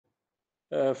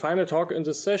final talk in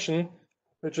this session,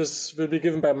 which will be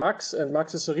given by Max, and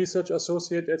Max is a research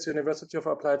associate at the University of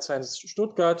Applied Sciences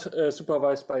Stuttgart,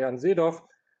 supervised by Jan Seedorf,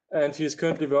 and he is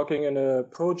currently working in a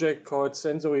project called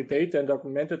Sensory Data and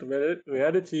Augmented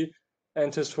Reality,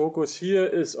 and his focus here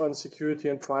is on security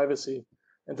and privacy.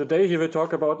 And today he will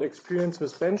talk about experience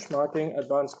with benchmarking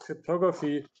advanced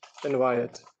cryptography in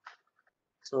RIOT.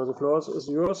 So the floor is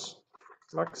yours,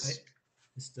 Max. Hi.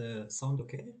 Is the sound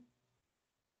okay?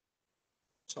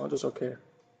 Sound is okay.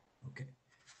 Okay.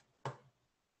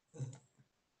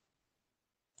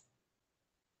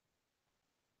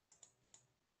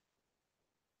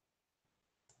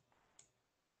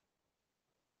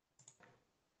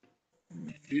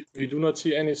 We do not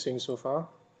see anything so far.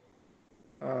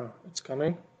 It's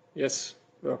coming. Yes,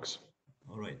 works.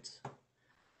 All right.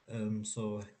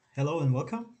 So hello and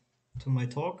welcome to my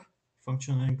talk,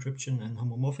 Functional Encryption and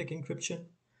Homomorphic Encryption,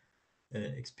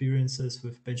 Experiences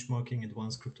with Benchmarking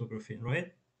Advanced Cryptography in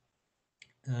RIOT.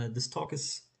 This talk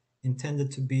is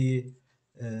intended to be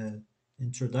an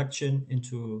introduction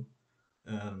into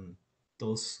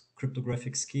those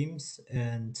cryptographic schemes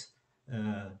and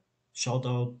shout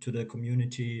out to the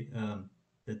community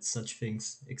that such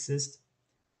things exist.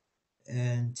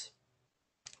 And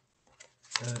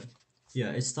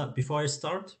yeah, before I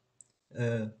start,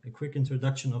 a quick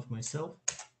introduction of myself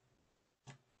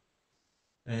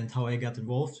and how I got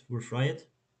involved with RIOT.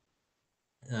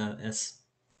 As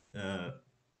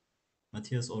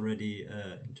Matthias already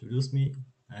introduced me,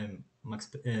 I'm Max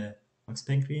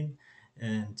Pengrin,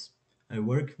 and I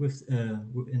work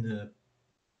in the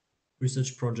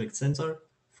research project center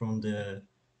from the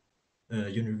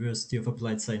University of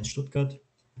Applied Science Stuttgart,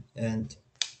 and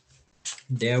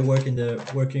they work in the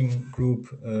working group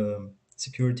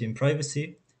security and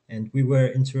privacy, and we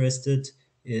were interested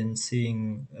in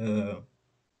seeing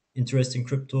interesting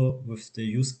crypto with the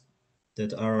use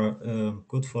that are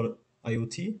good for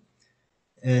IoT,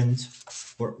 and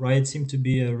RIOT seemed to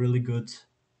be a really good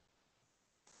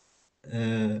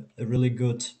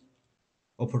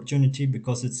opportunity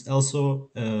because it's also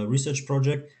a research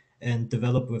project and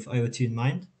developed with IoT in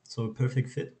mind, so a perfect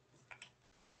fit.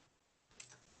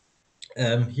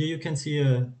 Here you can see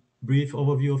a brief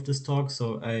overview of this talk.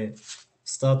 So I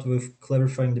start with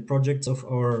clarifying the projects of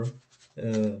our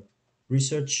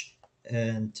research,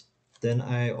 and then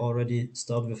I already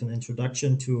start with an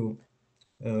introduction to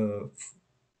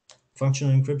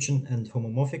functional encryption and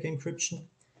homomorphic encryption.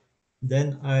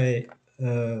 Then I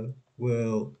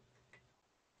will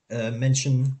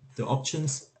mention the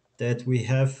options that we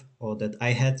have, or that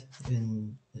I had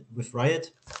with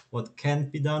RIOT, what can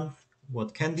be done,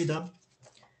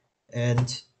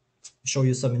 and show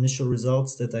you some initial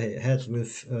results that I had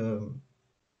with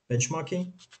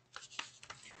benchmarking.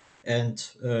 And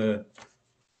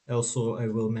also I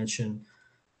will mention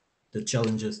the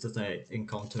challenges that I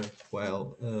encountered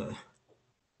while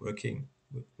working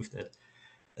with that.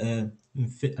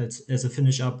 As a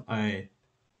finish up, I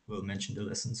will mention the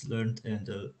lessons learned and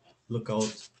the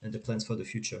lookout and the plans for the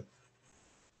future.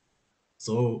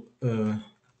 So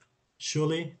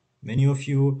surely many of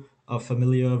you are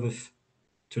familiar with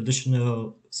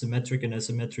traditional symmetric and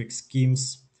asymmetric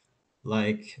schemes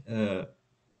like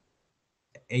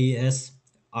AES,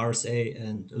 RSA,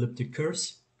 and elliptic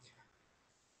curves.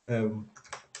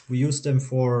 We use them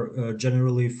for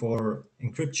generally for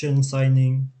encryption,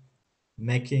 signing,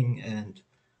 macking, and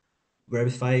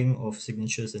verifying of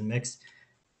signatures in MACs.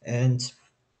 And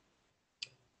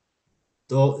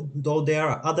though there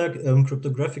are other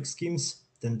cryptographic schemes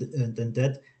than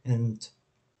that, and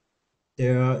they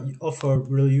offer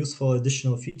really useful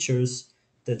additional features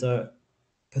that are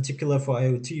particular for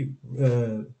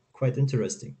IoT, quite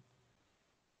interesting.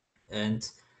 And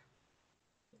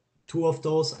two of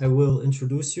those I will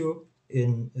introduce you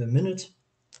in a minute,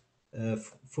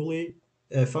 fully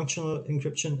functional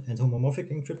encryption and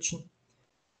homomorphic encryption.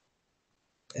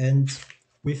 And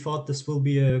we thought this will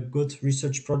be a good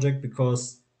research project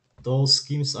because those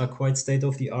schemes are quite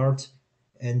state-of-the-art,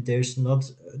 and there's not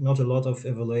a lot of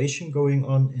evaluation going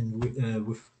on in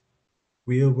with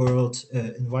real-world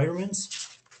environments.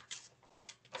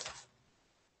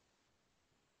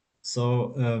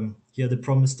 So here are the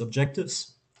promised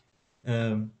objectives.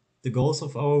 The goals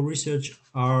of our research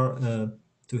are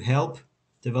to help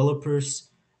developers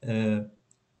who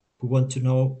want to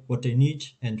know what they need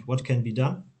and what can be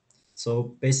done.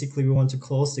 So basically, we want to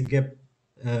close the gap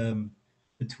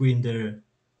between the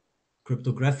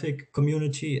cryptographic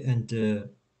community and the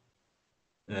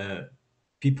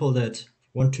people that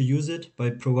want to use it by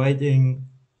providing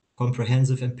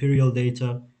comprehensive imperial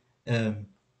data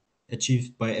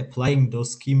achieved by applying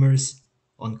those schemas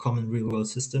on common real-world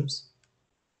systems.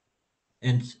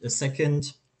 And a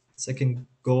second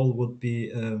goal would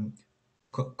be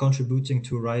contributing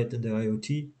to RIOT and the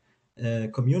IoT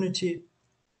community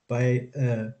by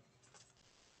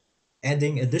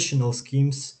adding additional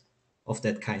schemes of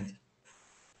that kind.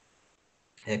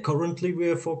 Currently, we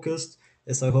are focused,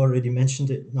 as I've already mentioned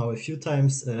it now a few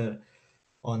times,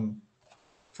 on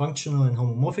functional and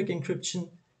homomorphic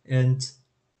encryption and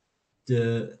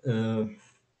the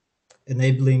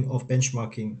enabling of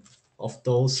benchmarking of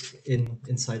those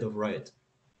inside of RIOT.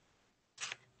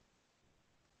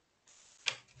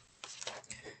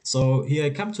 So here I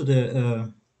come to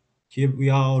the, here we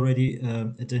are already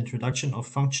at the introduction of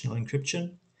functional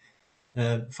encryption.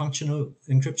 Functional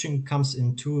encryption comes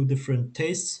in two different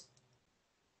tastes,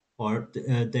 or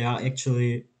they are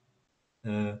actually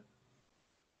other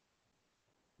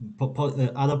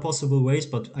possible ways,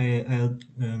 but I'll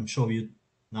show you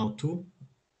now two,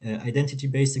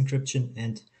 identity-based encryption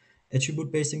and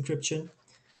attribute-based encryption.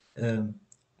 I'm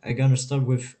gonna start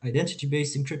with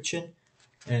identity-based encryption,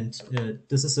 and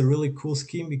this is a really cool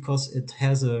scheme because it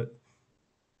has a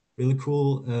really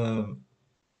cool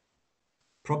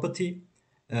property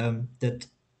that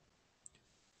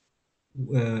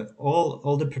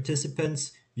all the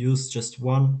participants use just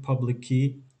one public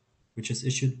key, which is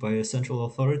issued by a central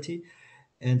authority,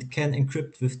 and can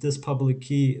encrypt with this public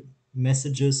key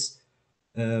messages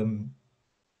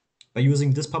by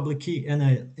using this public key and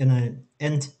an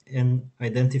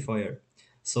identifier.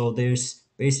 So there's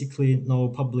basically no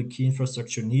public key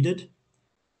infrastructure needed,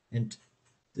 and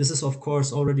this is of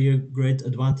course already a great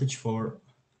advantage for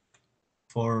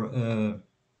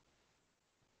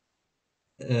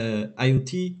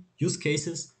IoT use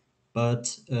cases.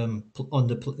 But on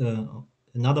the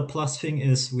another plus thing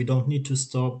is we don't need to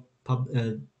store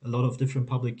a lot of different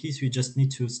public keys. We just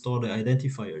need to store the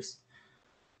identifiers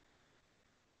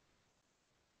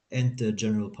and the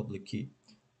general public key.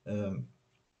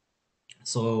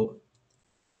 So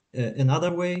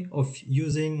another way of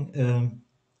using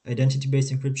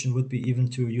identity-based encryption would be even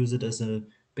to use it as a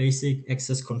basic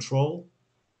access control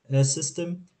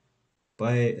system.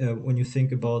 By when you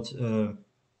think about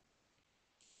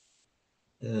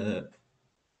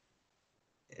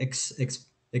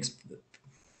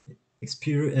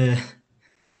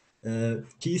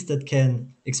keys that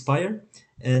can expire,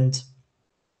 and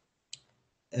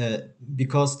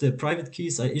because the private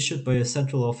keys are issued by a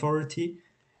central authority,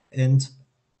 and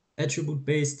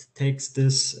attribute-based takes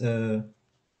this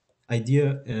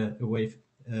idea away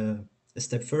a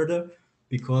step further,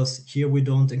 because here we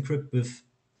don't encrypt with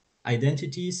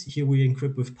identities, here we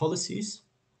encrypt with policies.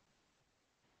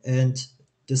 And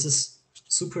this is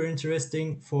super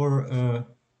interesting for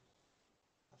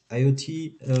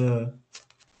IoT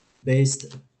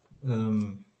based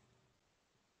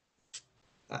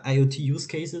IoT use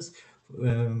cases.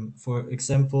 For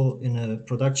example, in a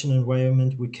production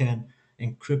environment, we can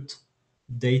encrypt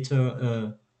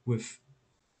data with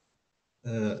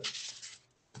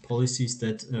policies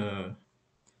that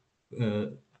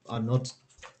are not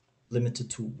limited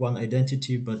to one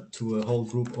identity, but to a whole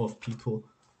group of people.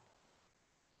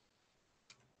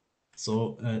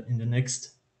 So in the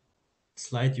next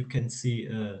slide, you can see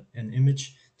an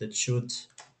image that should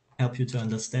help you to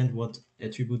understand what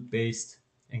attribute-based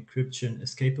encryption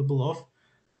is capable of.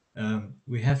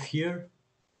 We have here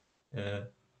a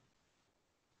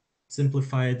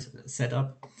simplified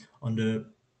setup. On the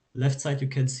left side, you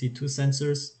can see two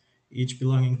sensors, each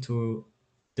belonging to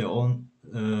their own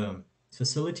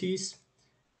facilities,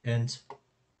 and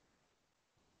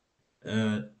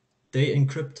they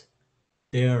encrypt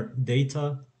their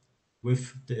data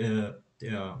with their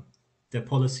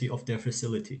policy of their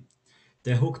facility.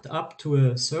 They're hooked up to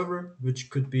a server, which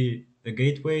could be a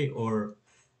gateway or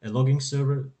a logging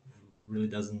server, really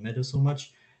doesn't matter so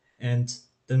much. And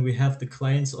then we have the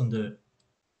clients on the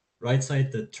right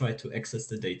side that try to access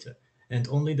the data. And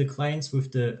only the clients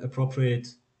with the appropriate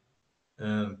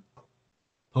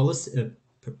policy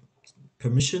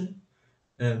permission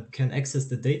can access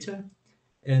the data.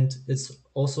 And it's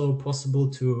also possible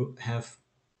to have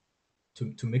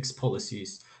to mix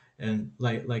policies. And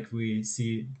like we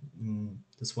see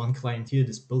this one client here,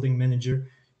 this building manager,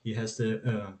 he has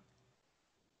the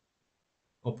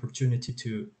opportunity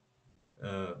to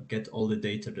get all the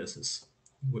data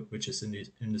which is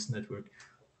in this network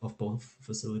of both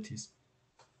facilities.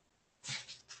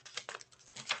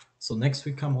 So next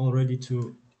we come already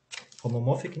to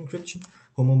homomorphic encryption.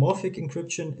 Homomorphic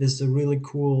encryption is a really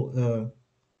cool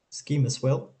scheme as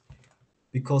well,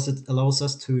 because it allows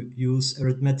us to use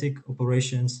arithmetic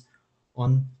operations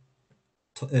on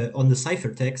the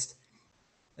ciphertext.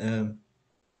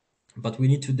 But we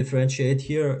need to differentiate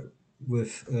here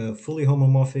with fully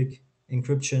homomorphic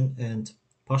encryption and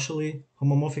partially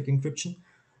homomorphic encryption.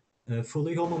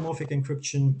 Fully homomorphic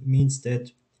encryption means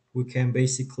that we can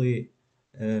basically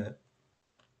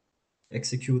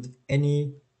execute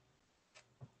any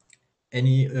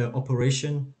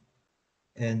operation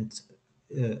and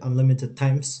unlimited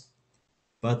times,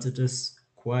 but it is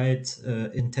quite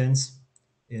intense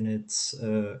in its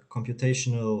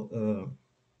computational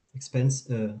expense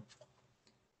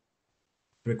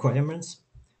requirements.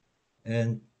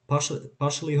 And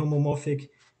partially homomorphic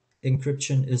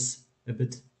encryption is a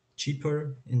bit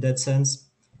cheaper in that sense,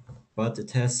 but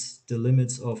it has the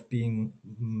limits of being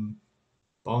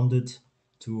bounded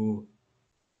to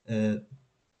a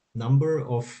number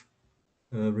of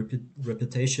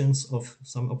repetitions of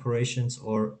some operations,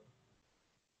 or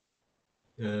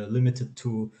limited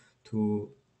to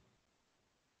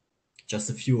just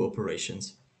a few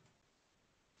operations.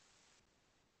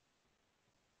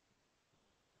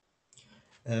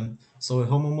 So a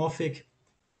homomorphic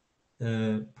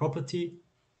property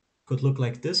could look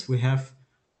like this. We have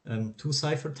two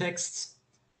ciphertexts,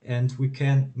 and we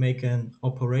can make an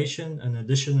operation, an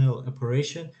additional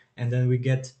operation, and then we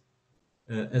get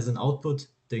as an output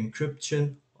the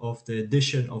encryption of the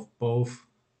addition of both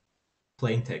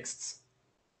plain texts.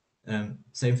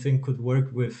 Same thing could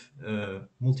work with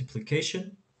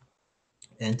multiplication,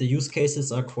 and the use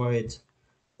cases are quite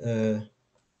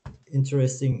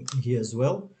interesting here as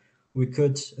well. We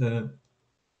could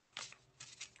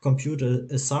compute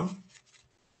a sum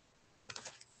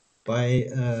by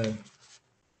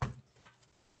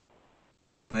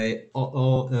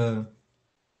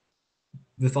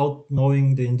without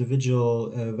knowing the individual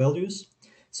values.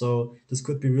 So this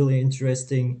could be really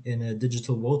interesting in a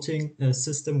digital voting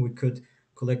system. We could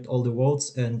collect all the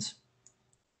votes and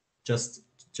just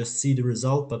see the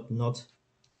result, but not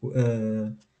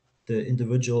the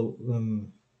individual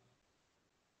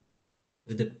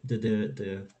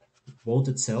the vote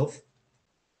itself.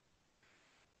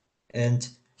 And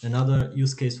another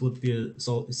use case would be a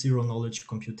zero knowledge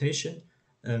computation,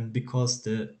 because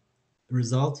the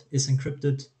result is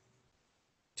encrypted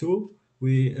too.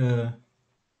 We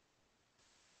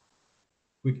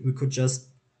could just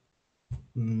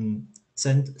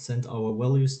send our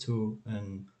values to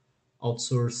an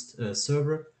outsourced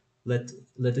server, let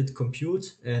it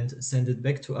compute and send it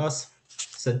back to us,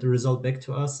 send the result back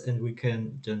to us, and we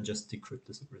can then just decrypt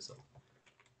this result.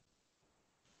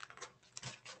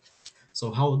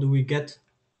 So how do we get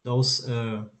those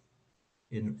in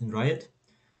RIOT?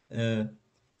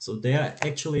 So there are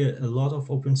actually a lot of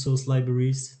open source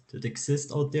libraries that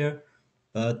exist out there,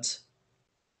 but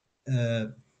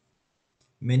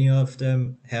many of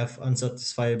them have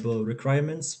unsatisfiable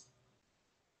requirements,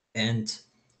 and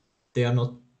they are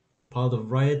not part of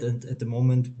RIOT. And at the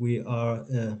moment, we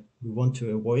want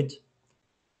to avoid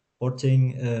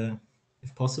porting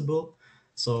if possible.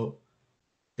 So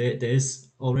there is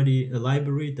already a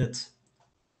library that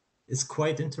is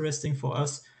quite interesting for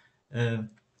us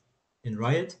in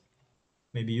RIOT.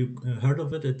 Maybe you heard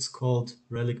of it. It's called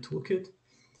Relic Toolkit,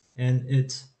 and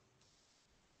it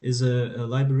is a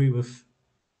library with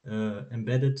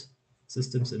embedded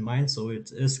systems in mind. So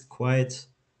it is quite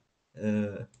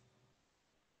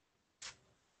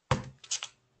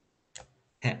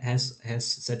has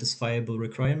satisfiable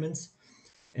requirements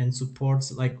and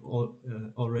supports, like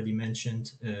already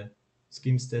mentioned,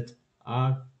 schemes that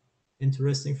are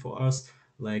interesting for us,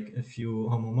 like a few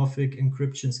homomorphic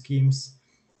encryption schemes,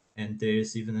 and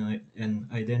there's even an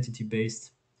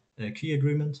identity-based key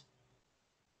agreement.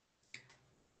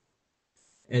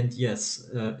 And yes,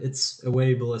 it's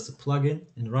available as a plugin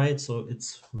in RIOT, so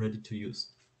it's ready to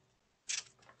use.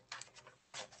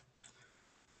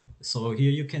 So here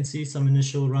you can see some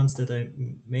initial runs that I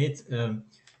made.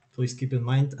 Please keep in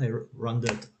mind, I run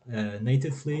that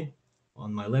natively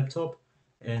on my laptop.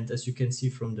 And as you can see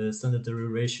from the standard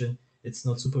derivation, it's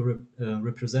not super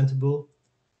representable,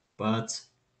 but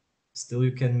still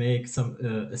you can make some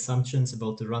assumptions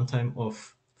about the runtime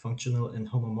of functional and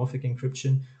homomorphic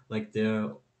encryption, like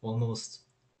they're almost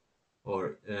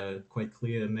or quite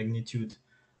clear magnitude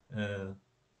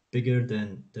bigger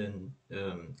than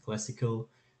classical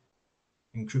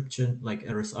encryption like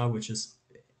RSR, which is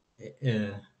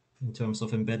in terms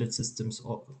of embedded systems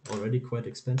already quite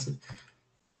expensive.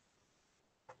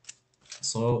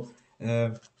 So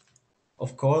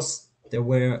of course there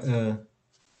were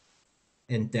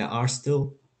and there are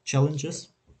still challenges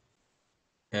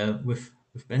with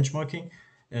benchmarking.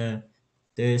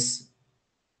 There's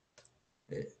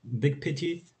a big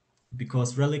pity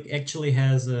because Relic actually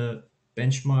has a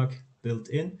benchmark built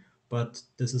in, but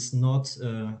this is not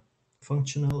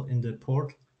functional in the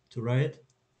port to Riot.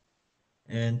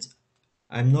 And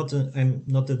I'm not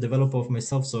a developer of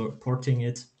myself, so porting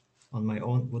it on my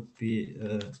own would be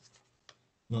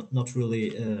not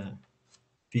really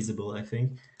feasible, I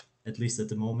think, at least at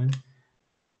the moment.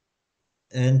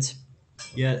 And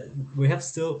yeah, we have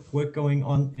still work going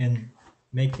on in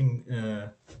making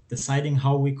deciding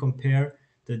how we compare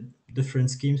the different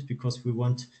schemes, because we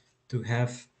want to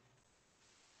have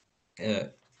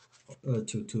to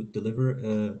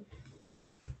deliver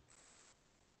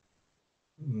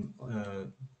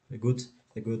a good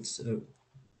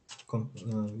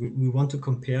we want to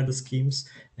compare the schemes,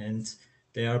 and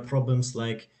there are problems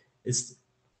like is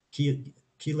key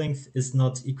length is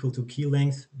not equal to key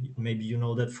length. Maybe you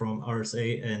know that from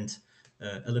RSA and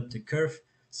elliptic curve.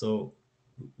 So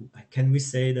can we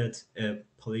say that a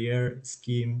Polier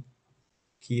scheme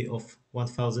key of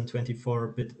 1024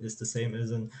 bit is the same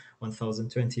as an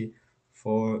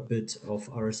 1024 bit of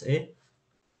RSA?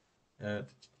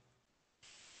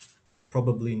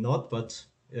 Probably not, but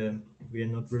we are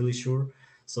not really sure.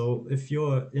 So if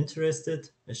you're interested,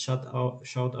 a shout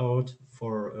out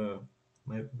for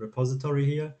my repository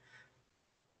here.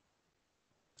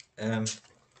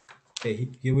 Okay,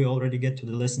 here we already get to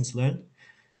the lessons learned.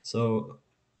 So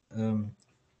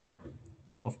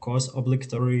of course,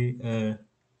 obligatory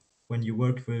when you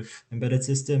work with embedded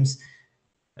systems,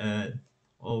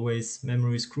 always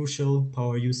memory is crucial,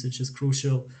 power usage is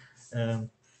crucial.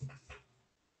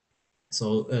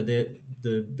 So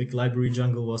the big library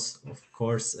jungle was, of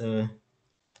course, a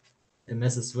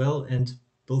mess as well, and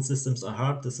build systems are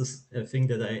hard. This is a thing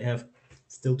that I have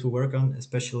still to work on,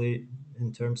 especially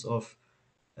in terms of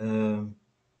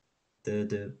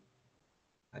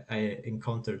I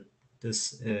encountered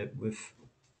this with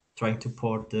trying to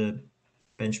port the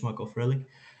benchmark of Relic.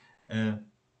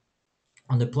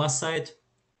 On the plus side,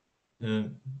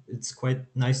 it's quite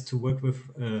nice to work with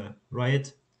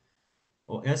Riot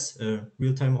OS.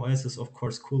 Real-time OS is of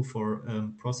course cool for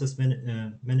process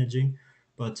managing,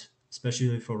 but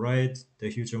especially for Riot, the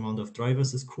huge amount of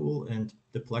drivers is cool, and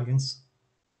the plugins.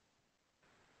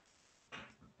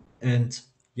 And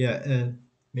yeah,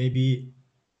 maybe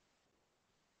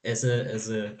as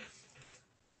a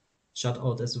shout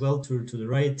out as well to the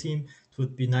Riot team, it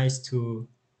would be nice to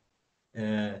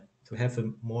have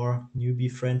a more newbie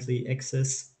friendly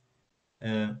access.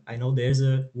 I know there's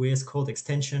a VS Code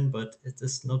extension, but it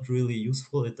is not really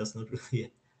useful. It does not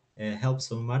really help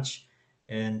so much.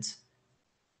 And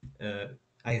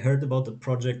I heard about the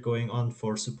project going on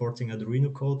for supporting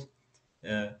Arduino code.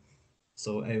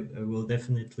 So I will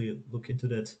definitely look into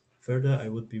that further. I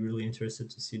would be really interested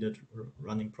to see that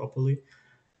running properly.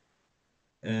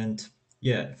 And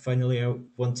yeah, finally, I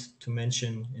want to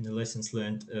mention in the lessons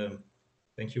learned,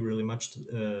 thank you really much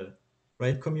to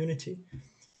Riot community,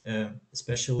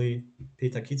 especially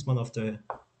Peter Kietzmann of the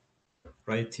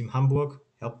Riot Team Hamburg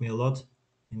helped me a lot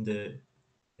in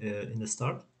the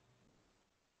start.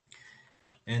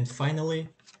 And finally,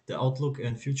 the outlook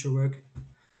and future work.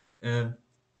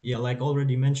 Yeah, like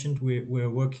already mentioned, we're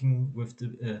working with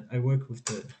the I work with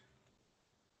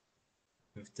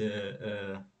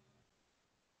the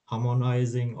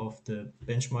harmonizing of the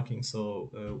benchmarking,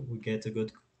 so we get a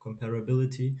good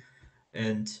comparability.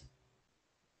 And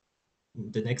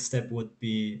the next step would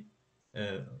be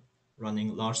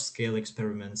running large-scale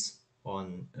experiments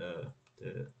on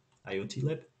the IoT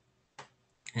lab.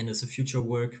 And as a future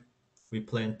work, we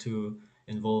plan to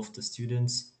involve the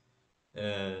students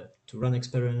to run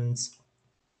experiments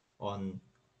on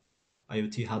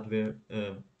IoT hardware,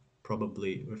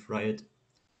 probably with Riot,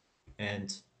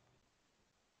 and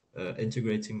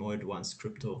integrating more advanced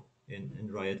crypto in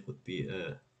Riot would be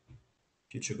a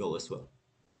future goal as well.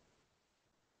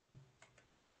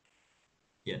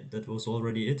 Yeah, that was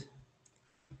already it.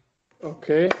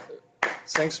 Okay,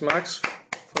 thanks, Max,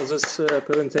 for this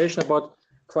presentation about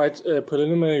quite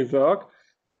preliminary work.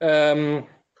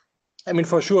 I mean,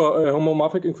 for sure,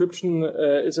 homomorphic encryption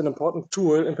is an important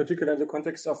tool, in particular in the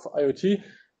context of IoT,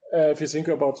 if you think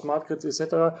about smart grids,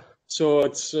 etc. So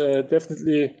it's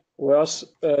definitely worth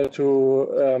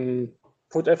to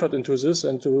put effort into this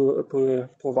and to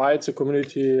provide the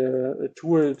community a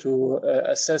tool to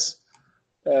assess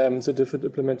the different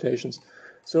implementations.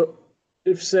 So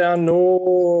if there are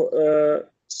no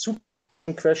super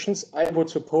questions, I would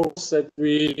suppose that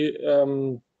we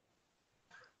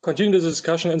continue the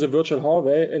discussion in the virtual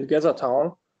hallway in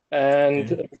Gathertown,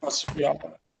 and because we are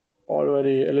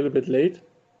already a little bit late.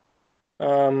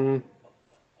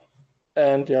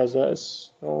 And yeah, there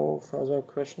is no further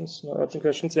questions, no urgent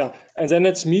questions. Yeah, and then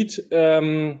let's meet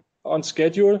on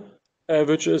schedule,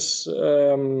 which is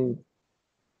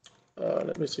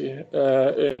let me see,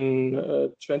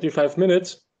 in 25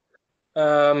 minutes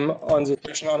on the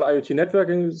session on IoT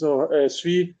networking. So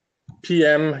 3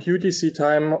 p.m. UTC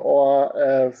time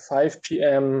or 5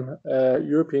 p.m.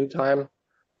 European time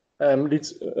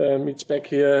meets back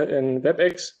here in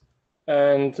WebEx.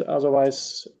 And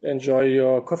otherwise, enjoy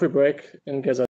your coffee break in Gather.